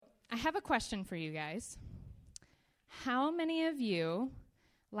have a question for you guys. How many of you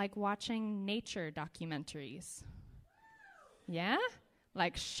like watching nature documentaries? Yeah?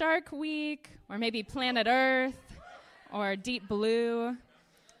 Like Shark Week, or maybe Planet Earth, or Deep Blue.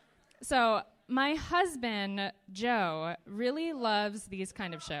 So my husband, Joe, really loves these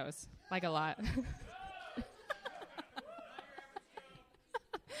kind of shows, like a lot.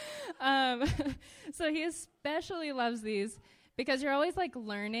 So he especially loves these because you're always like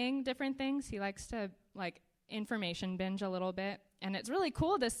learning different things. He likes to like information binge a little bit, and it's really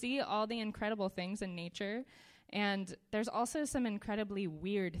cool to see all the incredible things in nature. And there's also some incredibly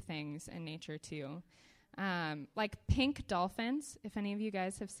weird things in nature too. Like pink dolphins, if any of you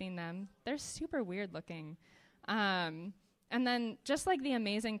guys have seen them, they're super weird looking. And then just like the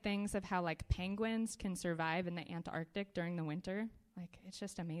amazing things of how like penguins can survive in the Antarctic during the winter. Like, it's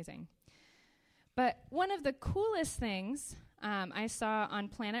just amazing. But one of the coolest things I saw on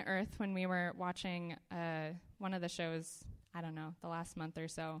Planet Earth when we were watching one of the shows, I don't know, the last month or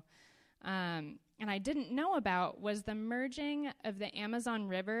so, and I didn't know about, was the merging of the Amazon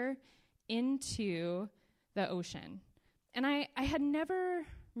River into the ocean. And I had never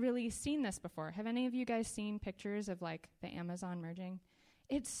really seen this before. Have any of you guys seen pictures of, like, the Amazon merging?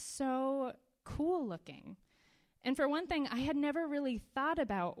 It's so cool looking. And for one thing, I had never really thought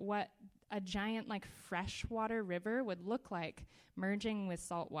about what a giant, like, freshwater river would look like merging with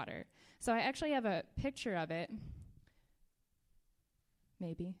salt water. So I actually have a picture of it.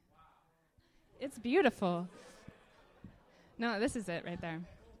 Maybe. Wow. It's beautiful. No, this is it right there.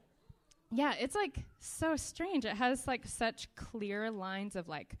 Yeah, it's, like, so strange. It has, like, such clear lines of,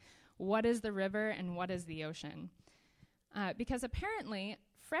 like, what is the river and what is the ocean. Because apparently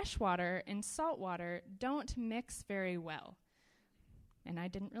freshwater and saltwater don't mix very well. And I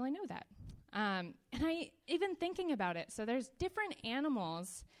didn't really know that. And I, even thinking about it, so there's different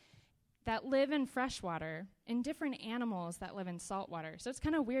animals that live in freshwater and different animals that live in saltwater. So it's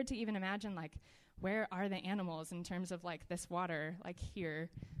kind of weird to even imagine, like, where are the animals in terms of, like, this water, like, here.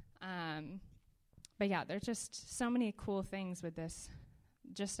 But yeah, there's just so many cool things with this,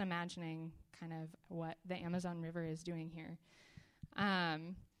 just imagining kind of what the Amazon River is doing here.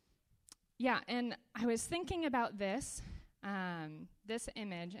 Yeah, and I was thinking about this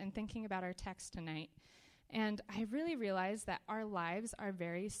image and thinking about our text tonight, and I really realized that our lives are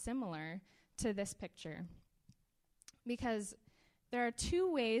very similar to this picture, because there are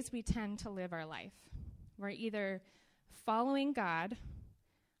two ways we tend to live our life. We're either following God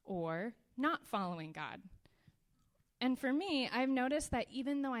or not following God. And for me, I've noticed that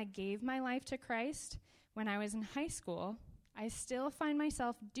even though I gave my life to Christ when I was in high school, I still find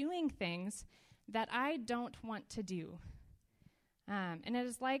myself doing things that I don't want to do. And it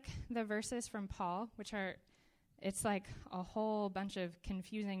is like the verses from Paul, it's like a whole bunch of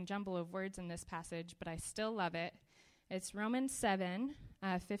confusing jumble of words in this passage, but I still love it. It's Romans 7,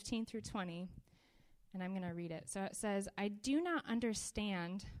 15 through 20, and I'm going to read it. So it says, "I do not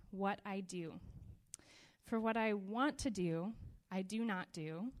understand what I do. For what I want to do, I do not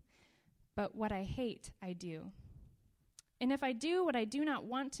do, but what I hate, I do. And if I do what I do not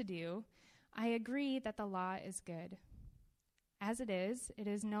want to do, I agree that the law is good. As it is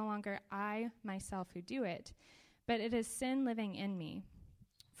no longer I myself who do it, but it is sin living in me.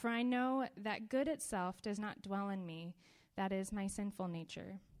 For I know that good itself does not dwell in me, that is my sinful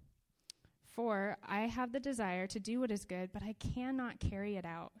nature. For I have the desire to do what is good, but I cannot carry it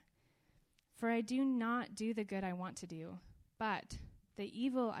out. For I do not do the good I want to do, but the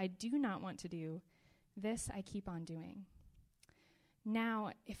evil I do not want to do, this I keep on doing.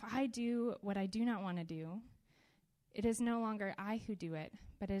 Now, if I do what I do not want to do, it is no longer I who do it,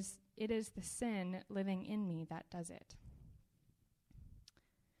 but it is the sin living in me that does it."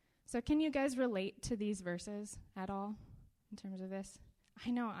 So can you guys relate to these verses at all in terms of this?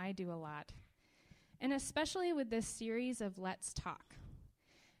 I know I do a lot. And especially with this series of Let's Talk.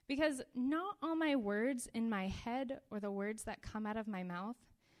 Because not all my words in my head or the words that come out of my mouth,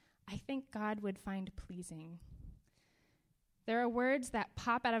 I think God would find pleasing. There are words that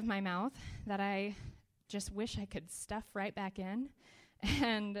pop out of my mouth that I just wish I could stuff right back in.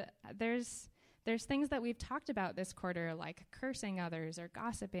 And there's things that we've talked about this quarter, like cursing others or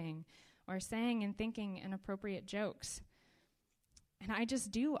gossiping or saying and thinking inappropriate jokes. And I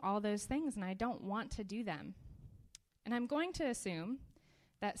just do all those things, and I don't want to do them. And I'm going to assume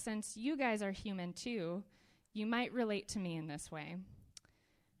that since you guys are human too, you might relate to me in this way.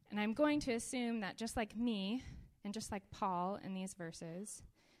 And I'm going to assume that just like me, and just like Paul in these verses,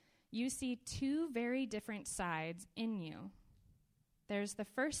 you see two very different sides in you. There's the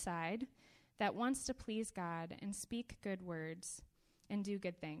first side that wants to please God and speak good words and do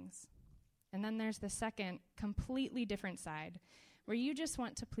good things. And then there's the second, completely different side, where you just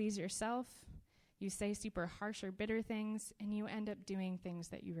want to please yourself, you say super harsh or bitter things, and you end up doing things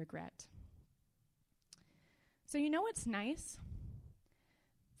that you regret. So you know what's nice?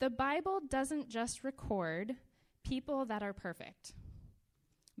 The Bible doesn't just record people that are perfect,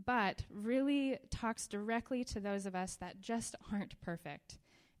 but really talks directly to those of us that just aren't perfect.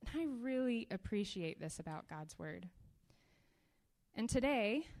 And I really appreciate this about God's Word. And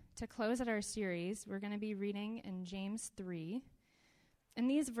today, to close out our series, we're going to be reading in James 3. In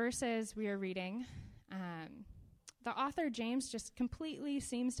these verses we are reading, the author James just completely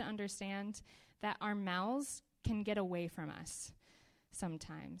seems to understand that our mouths can get away from us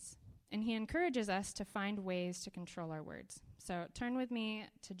sometimes. And he encourages us to find ways to control our words. So turn with me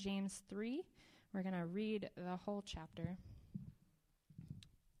to James 3. We're going to read the whole chapter.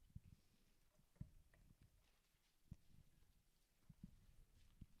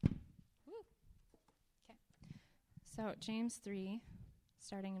 Okay. So James 3,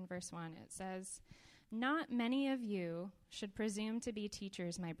 starting in verse 1, it says, "Not many of you should presume to be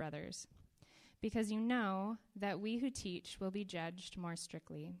teachers, my brothers, because you know that we who teach will be judged more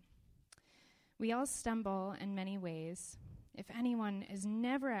strictly. We all stumble in many ways. If anyone is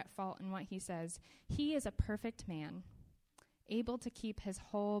never at fault in what he says, he is a perfect man, able to keep his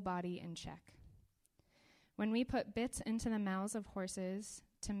whole body in check. When we put bits into the mouths of horses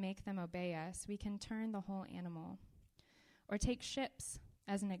to make them obey us, we can turn the whole animal. Or take ships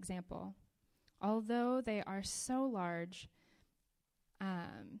as an example. Although they are so large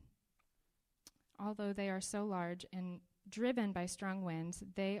and driven by strong winds,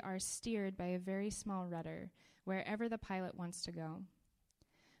 they are steered by a very small rudder, wherever the pilot wants to go.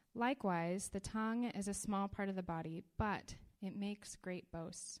 Likewise, the tongue is a small part of the body, but it makes great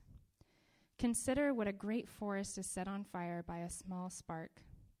boasts. Consider what a great forest is set on fire by a small spark.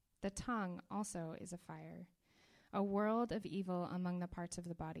 The tongue also is a fire, a world of evil among the parts of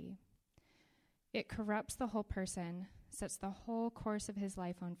the body. It corrupts the whole person, sets the whole course of his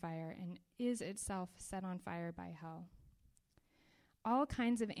life on fire, and is itself set on fire by hell. All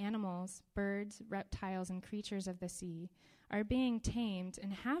kinds of animals, birds, reptiles, and creatures of the sea are being tamed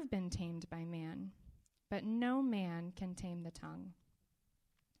and have been tamed by man, but no man can tame the tongue.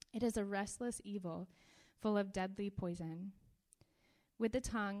 It is a restless evil, full of deadly poison. With the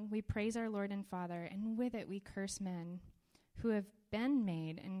tongue we praise our Lord and Father, and with it we curse men who have been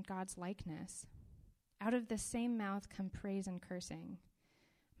made in God's likeness. Out of the same mouth come praise and cursing.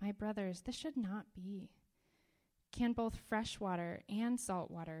 My brothers, this should not be. Can both fresh water and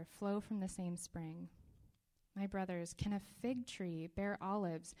salt water flow from the same spring? My brothers, can a fig tree bear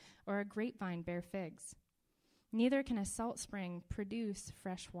olives or a grapevine bear figs? Neither can a salt spring produce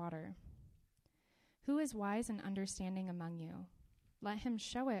fresh water. Who is wise and understanding among you? Let him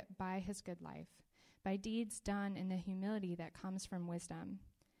show it by his good life, by deeds done in the humility that comes from wisdom.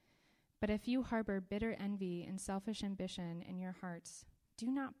 But if you harbor bitter envy and selfish ambition in your hearts, do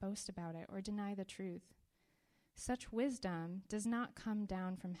not boast about it or deny the truth. Such wisdom does not come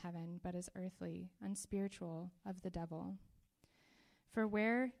down from heaven, but is earthly, unspiritual, of the devil. For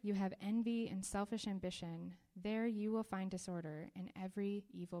where you have envy and selfish ambition, there you will find disorder and every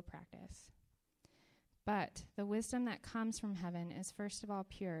evil practice. But the wisdom that comes from heaven is first of all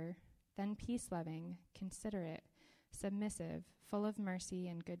pure, then peace-loving, considerate, submissive, full of mercy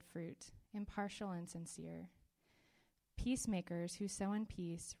and good fruit, impartial and sincere. Peacemakers who sow in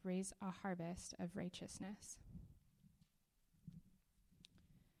peace raise a harvest of righteousness."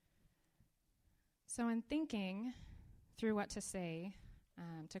 So in thinking through what to say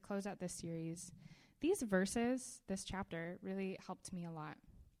to close out this series, these verses, this chapter, really helped me a lot.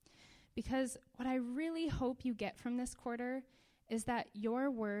 Because what I really hope you get from this quarter is that your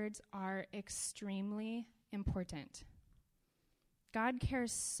words are extremely important. God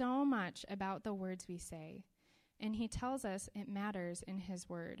cares so much about the words we say, and he tells us it matters in his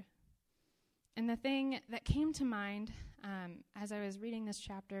word. And the thing that came to mind as I was reading this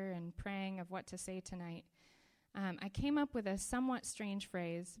chapter and praying of what to say tonight, I came up with a somewhat strange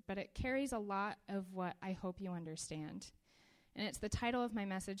phrase, but it carries a lot of what I hope you understand. And it's the title of my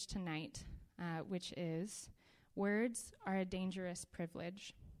message tonight, which is, "Words Are a Dangerous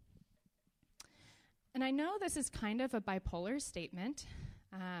Privilege." And I know this is kind of a bipolar statement,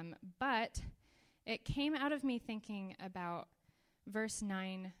 but it came out of me thinking about verses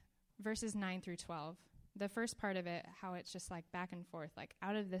 9 through 12. The first part of it, how it's just like back and forth, like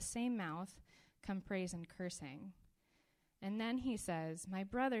out of the same mouth come praise and cursing. And then he says, "My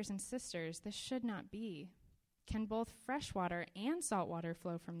brothers and sisters, this should not be. Can both fresh water and salt water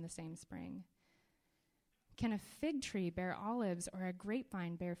flow from the same spring? Can a fig tree bear olives or a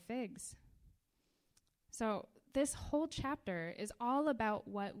grapevine bear figs? So this whole chapter is all about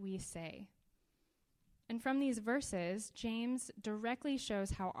what we say. And from these verses, James directly shows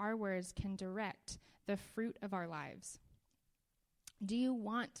how our words can direct the fruit of our lives. Do you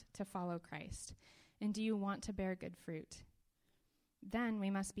want to follow Christ? And do you want to bear good fruit? Then we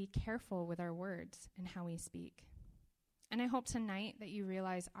must be careful with our words and how we speak. And I hope tonight that you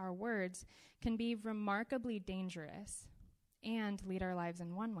realize our words can be remarkably dangerous and lead our lives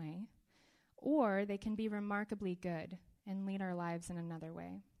in one way, or they can be remarkably good and lead our lives in another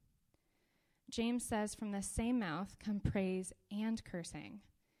way. James says, from the same mouth come praise and cursing.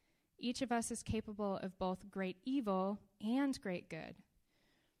 Each of us is capable of both great evil and great good.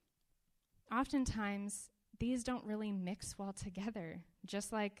 Oftentimes, these don't really mix well together,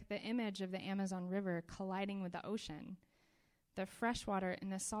 just like the image of the Amazon River colliding with the ocean. The fresh water and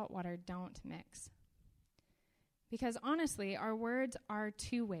the salt water don't mix. Because honestly, our words are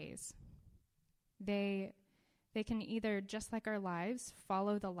two ways. They can either, just like our lives,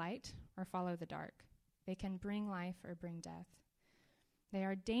 follow the light or follow the dark. They can bring life or bring death. They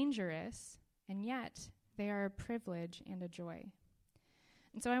are dangerous, and yet they are a privilege and a joy.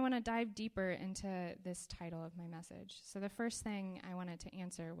 And so I want to dive deeper into this title of my message. So the first thing I wanted to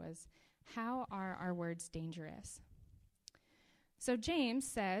answer was, how are our words dangerous? So James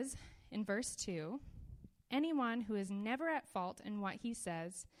says in verse 2, anyone who is never at fault in what he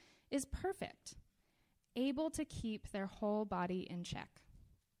says is perfect, able to keep their whole body in check.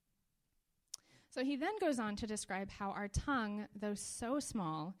 So he then goes on to describe how our tongue, though so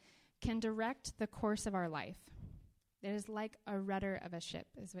small, can direct the course of our life. It is like a rudder of a ship,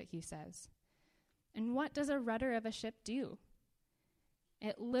 is what he says. And what does a rudder of a ship do?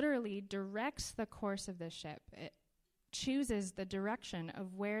 It literally directs the course of the ship. It chooses the direction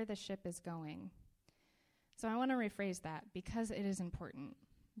of where the ship is going. So I want to rephrase that because it is important.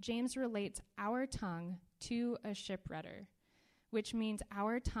 James relates our tongue to a ship rudder, which means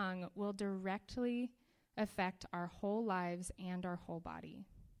our tongue will directly affect our whole lives and our whole body.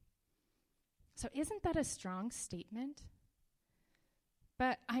 So isn't that a strong statement?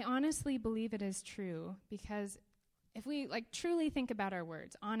 But I honestly believe it is true, because if we truly think about our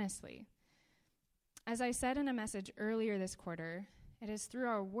words, honestly, as I said in a message earlier this quarter, it is through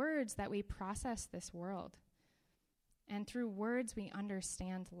our words that we process this world. And through words we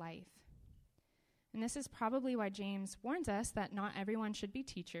understand life. And this is probably why James warns us that not everyone should be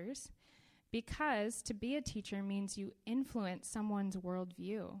teachers, because to be a teacher means you influence someone's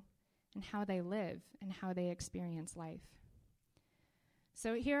worldview and how they live and how they experience life.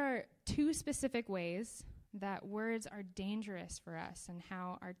 So here are two specific ways that words are dangerous for us and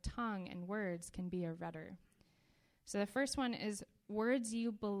how our tongue and words can be a rudder. So the first one is words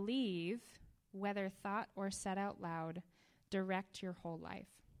you believe, whether thought or said out loud, direct your whole life.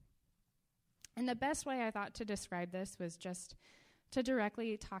 And the best way I thought to describe this was just to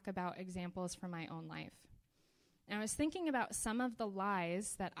directly talk about examples from my own life. And I was thinking about some of the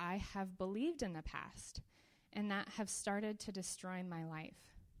lies that I have believed in the past and that have started to destroy my life.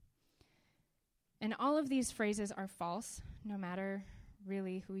 And all of these phrases are false, no matter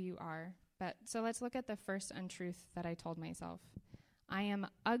really who you are. But so let's look at the first untruth that I told myself. I am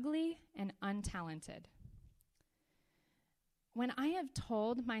ugly and untalented. When I have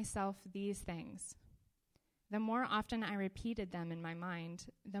told myself these things, the more often I repeated them in my mind,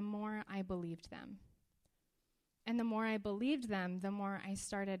 the more I believed them. And the more I believed them, the more I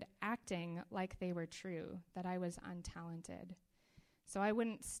started acting like they were true, that I was untalented. So I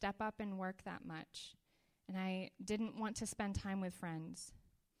wouldn't step up and work that much, and I didn't want to spend time with friends.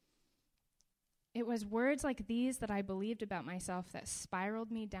 It was words like these that I believed about myself that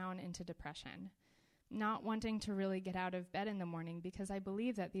spiraled me down into depression, not wanting to really get out of bed in the morning because I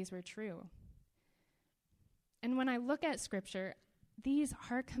believed that these were true. And when I look at Scripture, these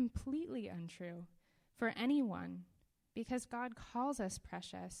are completely untrue for anyone, because God calls us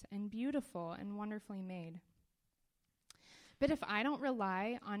precious and beautiful and wonderfully made. But if I don't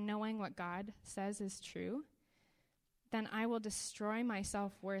rely on knowing what God says is true, then I will destroy my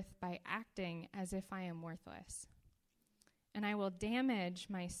self-worth by acting as if I am worthless. And I will damage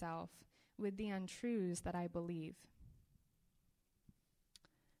myself with the untruths that I believe.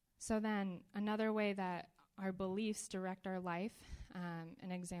 So then, another way that our beliefs direct our life,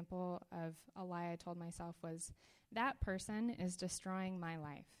 an example of a lie I told myself was, that person is destroying my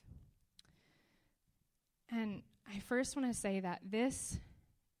life. And I first want to say that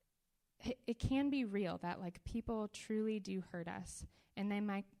it can be real, that people truly do hurt us, and they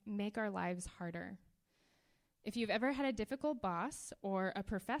might make our lives harder. If you've ever had a difficult boss or a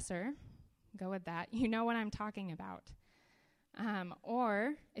professor, go with that. You know what I'm talking about.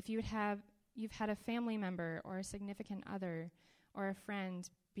 Or if you've had a family member or a significant other or a friend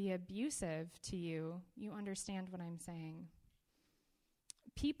be abusive to you, you understand what I'm saying.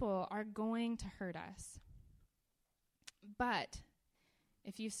 People are going to hurt us. But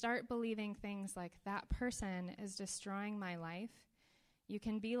if you start believing things like that person is destroying my life, you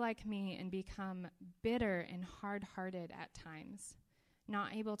can be like me and become bitter and hard-hearted at times,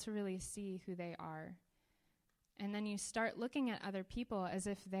 not able to really see who they are. And then you start looking at other people as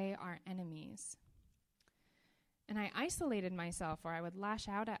if they are enemies. And I isolated myself, or I would lash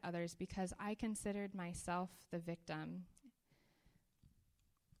out at others because I considered myself the victim.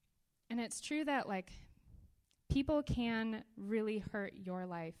 And it's true that, people can really hurt your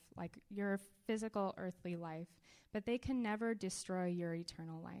life, like your physical, earthly life, but they can never destroy your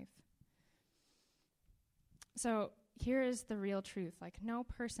eternal life. So here is the real truth. No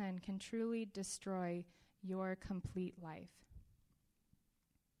person can truly destroy your complete life.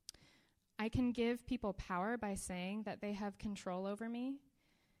 I can give people power by saying that they have control over me,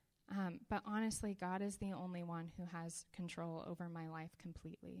 but honestly, God is the only one who has control over my life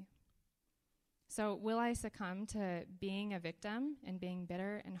completely. So will I succumb to being a victim and being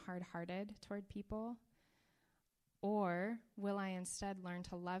bitter and hard-hearted toward people? Or will I instead learn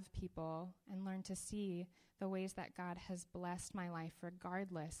to love people and learn to see the ways that God has blessed my life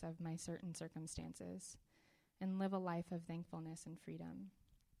regardless of my certain circumstances and live a life of thankfulness and freedom?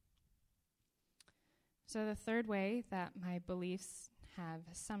 So the third way that my beliefs have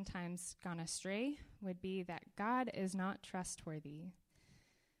sometimes gone astray would be that God is not trustworthy.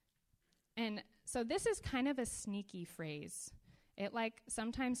 And so this is kind of a sneaky phrase. It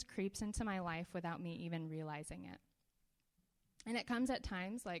sometimes creeps into my life without me even realizing it. And it comes at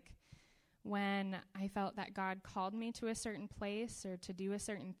times when I felt that God called me to a certain place or to do a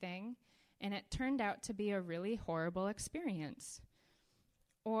certain thing, and it turned out to be a really horrible experience.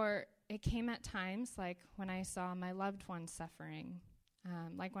 Or it came at times when I saw my loved ones suffering,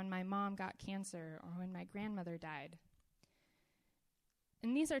 like when my mom got cancer or when my grandmother died.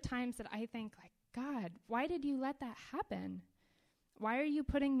 And these are times that I think, God, why did you let that happen? Why are you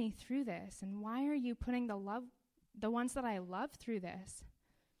putting me through this? And why are you putting the ones that I love through this?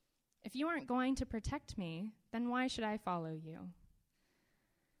 If you aren't going to protect me, then why should I follow you?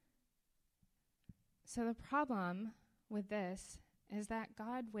 So the problem with this is that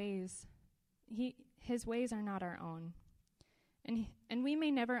God's ways, his ways are not our own. And we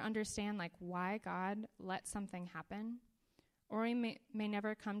may never understand why God let something happen. Or we may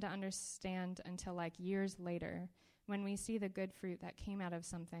never come to understand until years later when we see the good fruit that came out of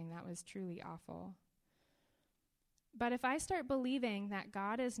something that was truly awful. But if I start believing that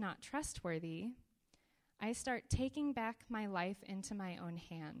God is not trustworthy, I start taking back my life into my own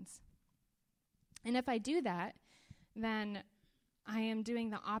hands. And if I do that, then I am doing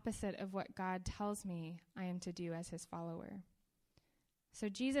the opposite of what God tells me I am to do as his follower. So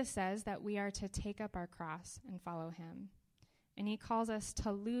Jesus says that we are to take up our cross and follow him. And he calls us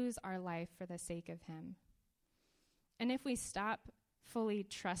to lose our life for the sake of him. And if we stop fully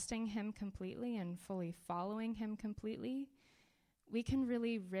trusting him completely and fully following him completely, we can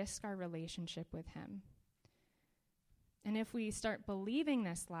really risk our relationship with him. And if we start believing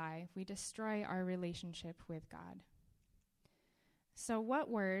this lie, we destroy our relationship with God. So what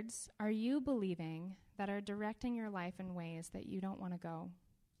words are you believing that are directing your life in ways that you don't want to go?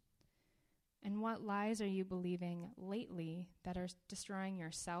 And what lies are you believing lately that are destroying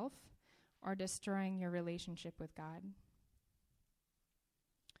yourself or destroying your relationship with God?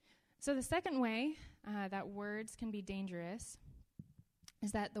 So the second way that words can be dangerous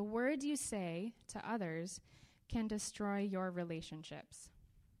is that the words you say to others can destroy your relationships.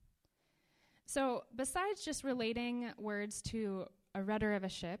 So besides just relating words to a rudder of a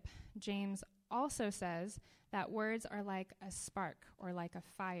ship, James also says that words are like a spark or like a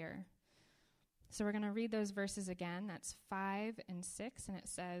fire. So we're going to read those verses again. That's 5 and 6, and it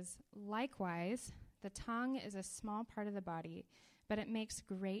says, "Likewise, the tongue is a small part of the body, but it makes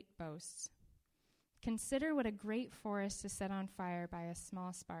great boasts. Consider what a great forest is set on fire by a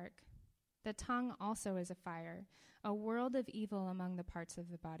small spark. The tongue also is a fire, a world of evil among the parts of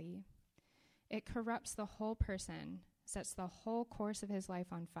the body. It corrupts the whole person, sets the whole course of his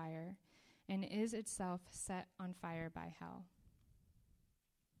life on fire, and is itself set on fire by hell."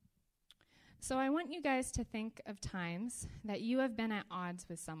 So I want you guys to think of times that you have been at odds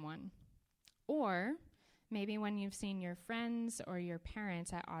with someone, or maybe when you've seen your friends or your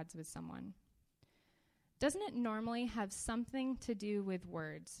parents at odds with someone. Doesn't it normally have something to do with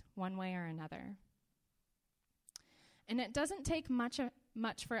words, one way or another? And it doesn't take much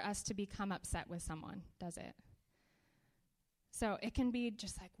much for us to become upset with someone, does it? So it can be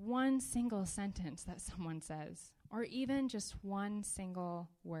just like one single sentence that someone says, or even just one single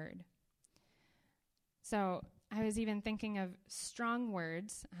word. So I was even thinking of strong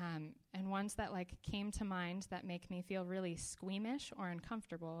words, and ones that like came to mind that make me feel really squeamish or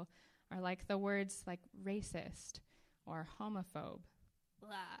uncomfortable are like the words like racist or homophobe.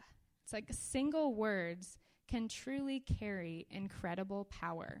 Blah. It's like single words can truly carry incredible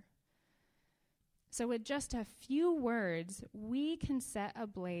power. So with just a few words, we can set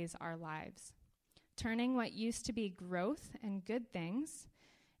ablaze our lives, turning what used to be growth and good things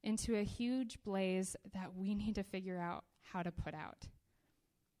into a huge blaze that we need to figure out how to put out.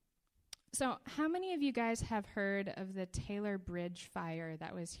 So how many of you guys have heard of the Taylor Bridge fire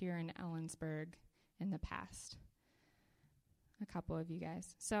that was here in Ellensburg in the past? A couple of you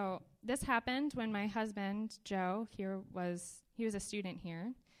guys. So this happened when my husband, Joe, he was a student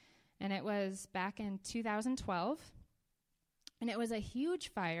here, and it was back in 2012. And it was a huge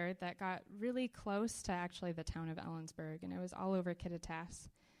fire that got really close to actually the town of Ellensburg, and it was all over Kittitas.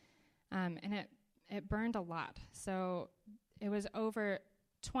 And it burned a lot. So it was over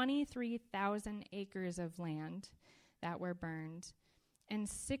 23,000 acres of land that were burned, and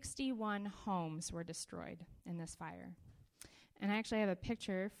 61 homes were destroyed in this fire. And I actually have a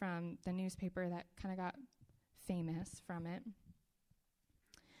picture from the newspaper that kind of got famous from it.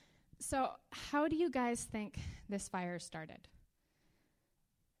 So how do you guys think this fire started?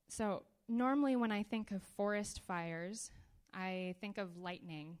 So normally when I think of forest fires, I think of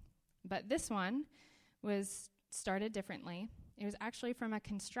lightning. But this one was started differently. It was actually from a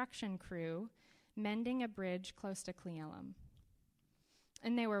construction crew mending a bridge close to Cle Elum.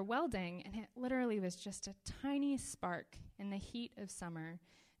 And they were welding, and it literally was just a tiny spark in the heat of summer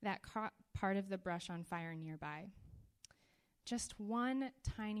that caught part of the brush on fire nearby. Just one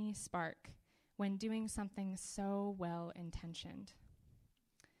tiny spark when doing something so well-intentioned.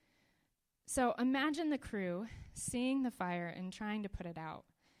 So imagine the crew seeing the fire and trying to put it out,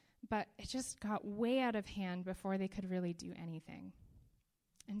 but it just got way out of hand before they could really do anything.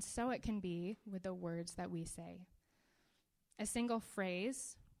 And so it can be with the words that we say. A single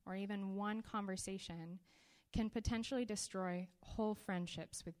phrase or even one conversation can potentially destroy whole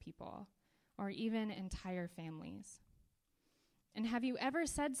friendships with people or even entire families. And have you ever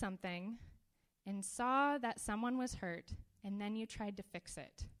said something and saw that someone was hurt and then you tried to fix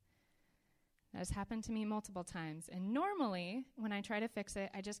it? That has happened to me multiple times. And normally, when I try to fix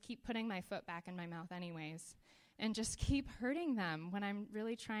it, I just keep putting my foot back in my mouth anyways and just keep hurting them when I'm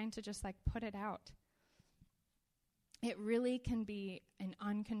really trying to just like put it out. It really can be an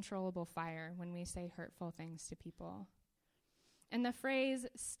uncontrollable fire when we say hurtful things to people. And the phrase,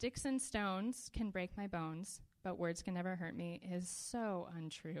 sticks and stones can break my bones, but words can never hurt me, is so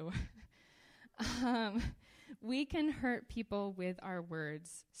untrue. We can hurt people with our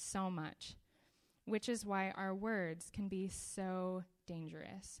words so much, which is why our words can be so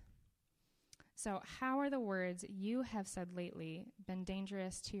dangerous. So how are the words you have said lately been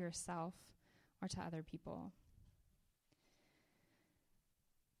dangerous to yourself or to other people?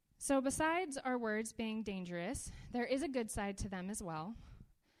 So besides our words being dangerous, there is a good side to them as well.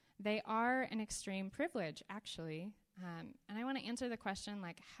 They are an extreme privilege, actually. And I want to answer the question,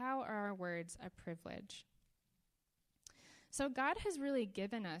 like, how are our words a privilege? So God has really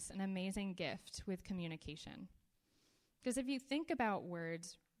given us an amazing gift with communication. Because if you think about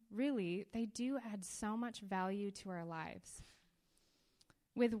words, really, they do add so much value to our lives.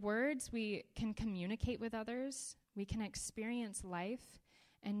 With words, we can communicate with others, we can experience life,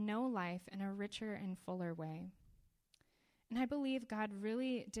 and know life in a richer and fuller way. And I believe God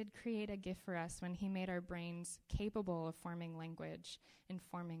really did create a gift for us when he made our brains capable of forming language and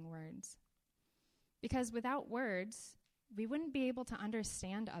forming words. Because without words, we wouldn't be able to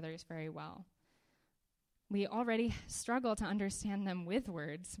understand others very well. We already struggle to understand them with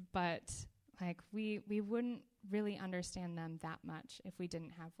words, but we wouldn't really understand them that much if we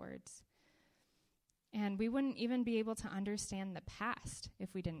didn't have words. And we wouldn't even be able to understand the past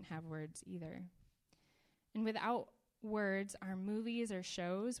if we didn't have words either. And without words, our movies or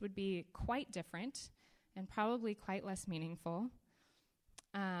shows would be quite different and probably quite less meaningful.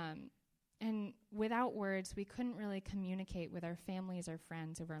 And without words, we couldn't really communicate with our families or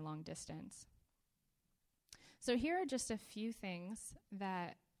friends over a long distance. So here are just a few things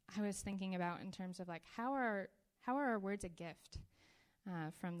that I was thinking about in terms of like how are our words a gift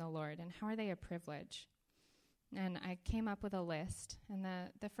from the Lord, and how are they a privilege? And I came up with a list, and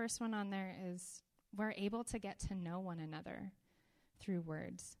the first one on there is we're able to get to know one another through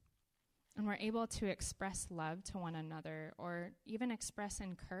words. And we're able to express love to one another, or even express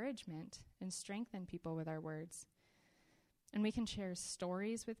encouragement and strengthen people with our words. And we can share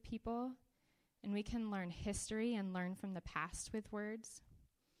stories with people, and we can learn history and learn from the past with words.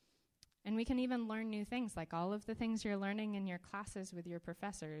 And we can even learn new things, like all of the things you're learning in your classes with your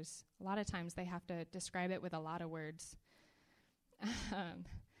professors. A lot of times they have to describe it with a lot of words.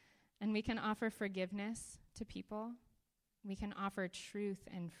 And we can offer forgiveness to people. We can offer truth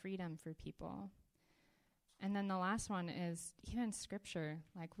and freedom for people. And then the last one is even scripture.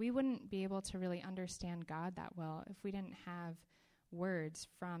 Like, we wouldn't be able to really understand God that well if we didn't have words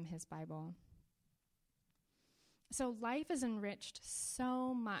from his Bible. So life is enriched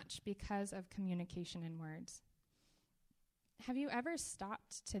so much because of communication in words. Have you ever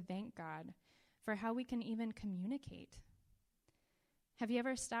stopped to thank God for how we can even communicate? Have you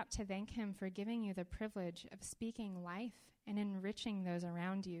ever stopped to thank him for giving you the privilege of speaking life and enriching those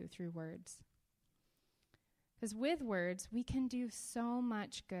around you through words? Because with words, we can do so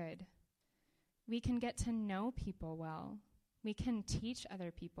much good. We can get to know people well. We can teach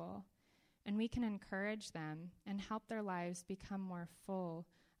other people. And we can encourage them and help their lives become more full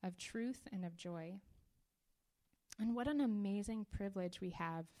of truth and of joy. And what an amazing privilege we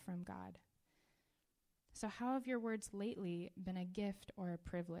have from God. So how have your words lately been a gift or a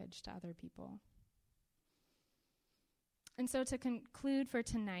privilege to other people? And so to conclude for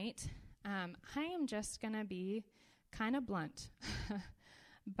tonight, I am just going to be kind of blunt.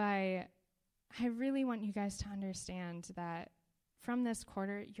 But I really want you guys to understand that from this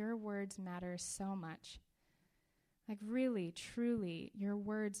quarter, your words matter so much. Like, really, truly, your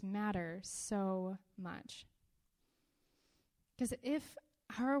words matter so much. Because if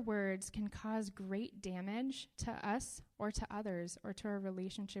our words can cause great damage to us or to others or to our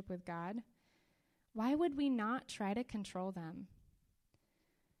relationship with God, why would we not try to control them?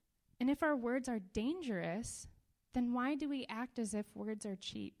 And if our words are dangerous, then why do we act as if words are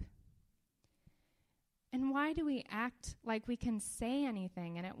cheap? And why do we act like we can say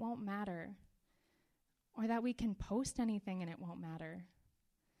anything and it won't matter? Or that we can post anything and it won't matter?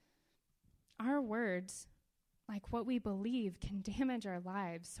 Our words, like what we believe, can damage our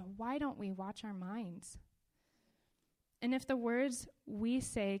lives, so why don't we watch our minds? And if the words we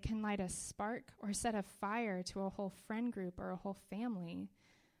say can light a spark or set a fire to a whole friend group or a whole family,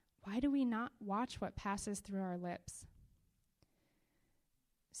 why do we not watch what passes through our lips?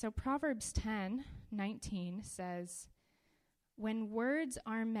 So Proverbs 10:19 says, "When words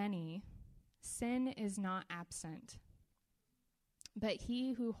are many, sin is not absent, but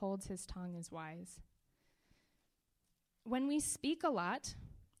he who holds his tongue is wise." When we speak a lot,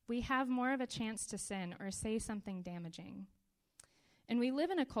 we have more of a chance to sin or say something damaging. And we live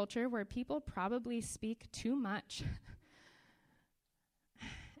in a culture where people probably speak too much.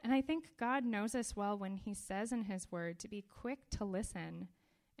 And I think God knows us well when he says in his word to be quick to listen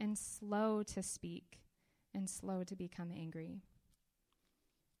and slow to speak and slow to become angry.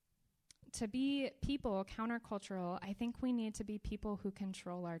 To be people, countercultural, I think we need to be people who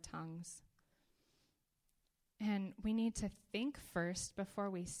control our tongues. And we need to think first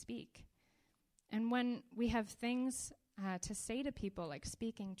before we speak. And when we have things to say to people, like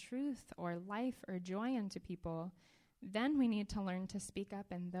speaking truth or life or joy into people, then we need to learn to speak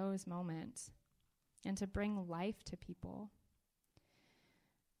up in those moments and to bring life to people.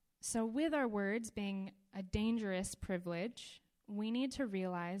 So with our words being a dangerous privilege, we need to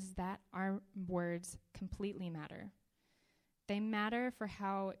realize that our words completely matter. They matter for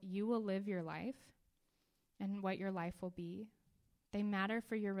how you will live your life and what your life will be. They matter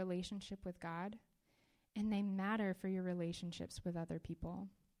for your relationship with God, and they matter for your relationships with other people.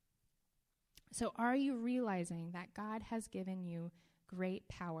 So are you realizing that God has given you great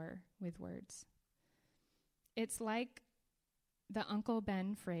power with words? It's like the Uncle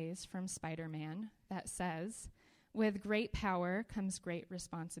Ben phrase from Spider-Man that says, "With great power comes great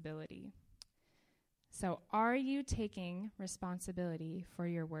responsibility." So are you taking responsibility for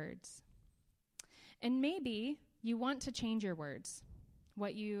your words? And maybe you want to change your words,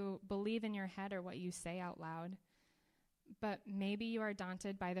 what you believe in your head or what you say out loud. But maybe you are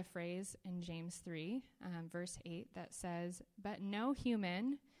daunted by the phrase in James 3, verse 8, that says, "But no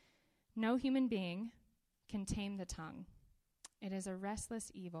human being can tame the tongue. It is a restless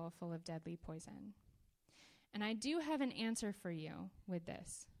evil full of deadly poison." And I do have an answer for you with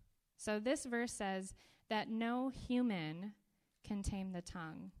this. So this verse says that no human can tame the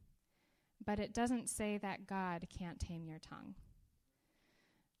tongue, but it doesn't say that God can't tame your tongue.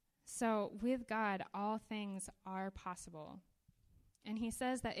 So with God, all things are possible. And he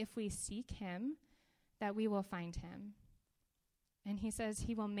says that if we seek him, that we will find him. And he says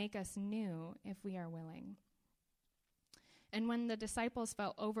he will make us new if we are willing. And when the disciples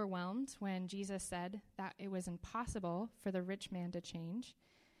felt overwhelmed when Jesus said that it was impossible for the rich man to change,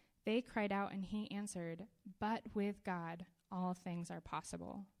 they cried out and he answered, "But with God, all things are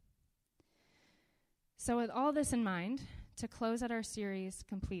possible." So with all this in mind, to close out our series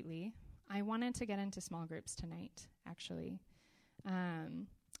completely, I wanted to get into small groups tonight, actually. And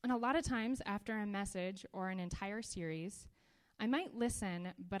a lot of times after a message or an entire series, I might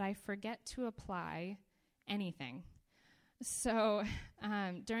listen, but I forget to apply anything. So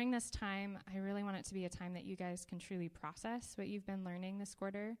during this time, I really want it to be a time that you guys can truly process what you've been learning this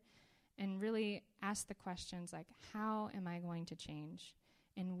quarter and really ask the questions like, how am I going to change?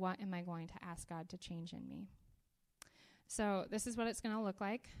 And what am I going to ask God to change in me? So this is what it's going to look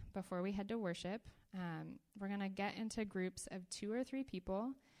like before we head to worship. We're going to get into groups of 2 or 3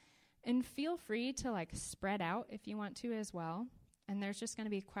 people. And feel free to spread out if you want to as well. And there's just going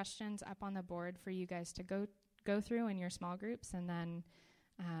to be questions up on the board for you guys to go through in your small groups. And then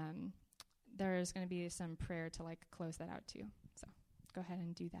there's going to be some prayer to close that out too. So go ahead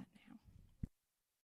and do that now.